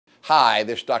Hi,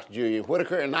 this is Dr. Julian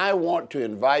Whitaker, and I want to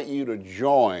invite you to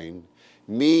join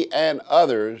me and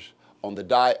others on the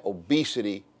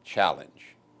Diabetes-Obesity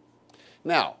Challenge.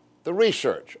 Now, the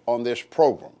research on this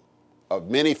program of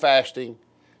mini fasting,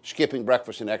 skipping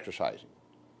breakfast, and exercising.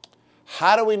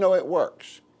 How do we know it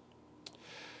works?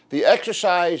 The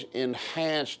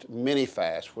exercise-enhanced mini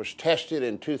fast was tested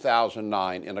in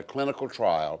 2009 in a clinical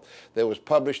trial that was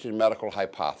published in Medical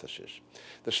Hypothesis.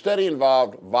 The study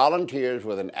involved volunteers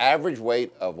with an average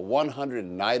weight of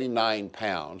 199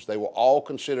 pounds. They were all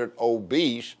considered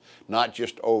obese, not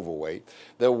just overweight.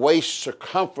 Their waist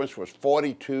circumference was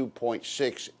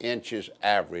 42.6 inches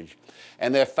average,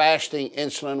 and their fasting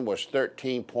insulin was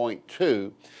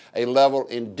 13.2, a level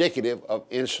indicative of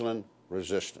insulin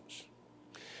resistance.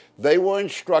 They were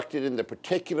instructed in the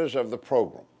particulars of the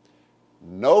program: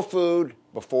 no food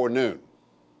before noon,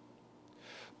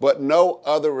 but no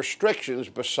other restrictions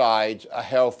besides a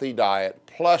healthy diet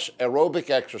plus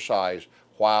aerobic exercise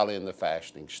while in the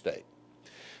fasting state.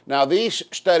 Now, these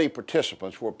study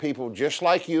participants were people just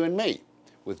like you and me,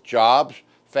 with jobs,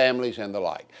 families, and the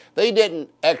like. They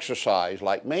didn't exercise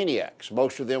like maniacs.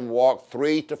 Most of them walked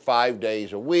 3 to 5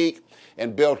 days a week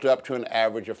and built up to an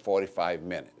average of 45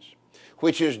 minutes,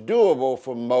 which is doable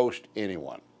for most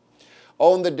anyone.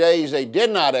 On the days they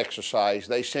did not exercise,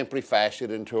 they simply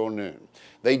fasted until noon.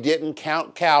 They didn't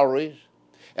count calories,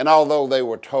 and although they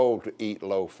were told to eat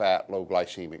low-fat,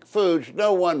 low-glycemic foods,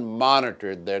 no one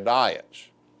monitored their diets.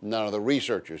 None of the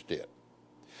researchers did.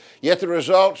 Yet the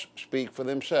results speak for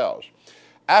themselves.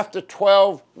 After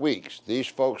 12 weeks, these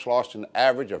folks lost an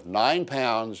average of 9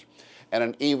 pounds and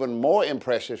an even more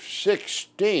impressive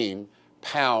 16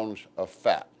 pounds of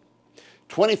fat,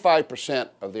 25%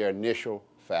 of their initial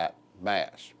fat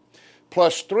mass,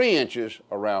 plus 3 inches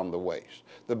around the waist.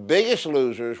 The biggest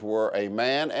losers were a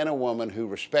man and a woman who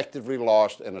respectively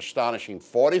lost an astonishing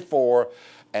 44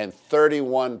 and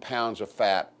 31 pounds of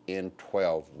fat in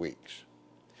 12 weeks.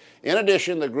 In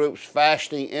addition, the group's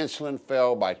fasting insulin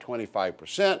fell by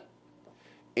 25%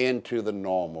 into the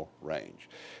normal range.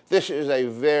 This is a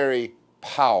very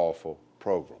powerful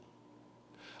program.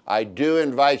 I do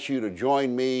invite you to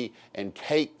join me and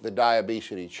take the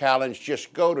Diabetes Challenge.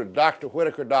 Just go to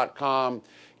drwhitaker.com,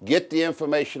 get the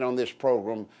information on this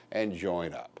program, and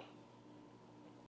join up.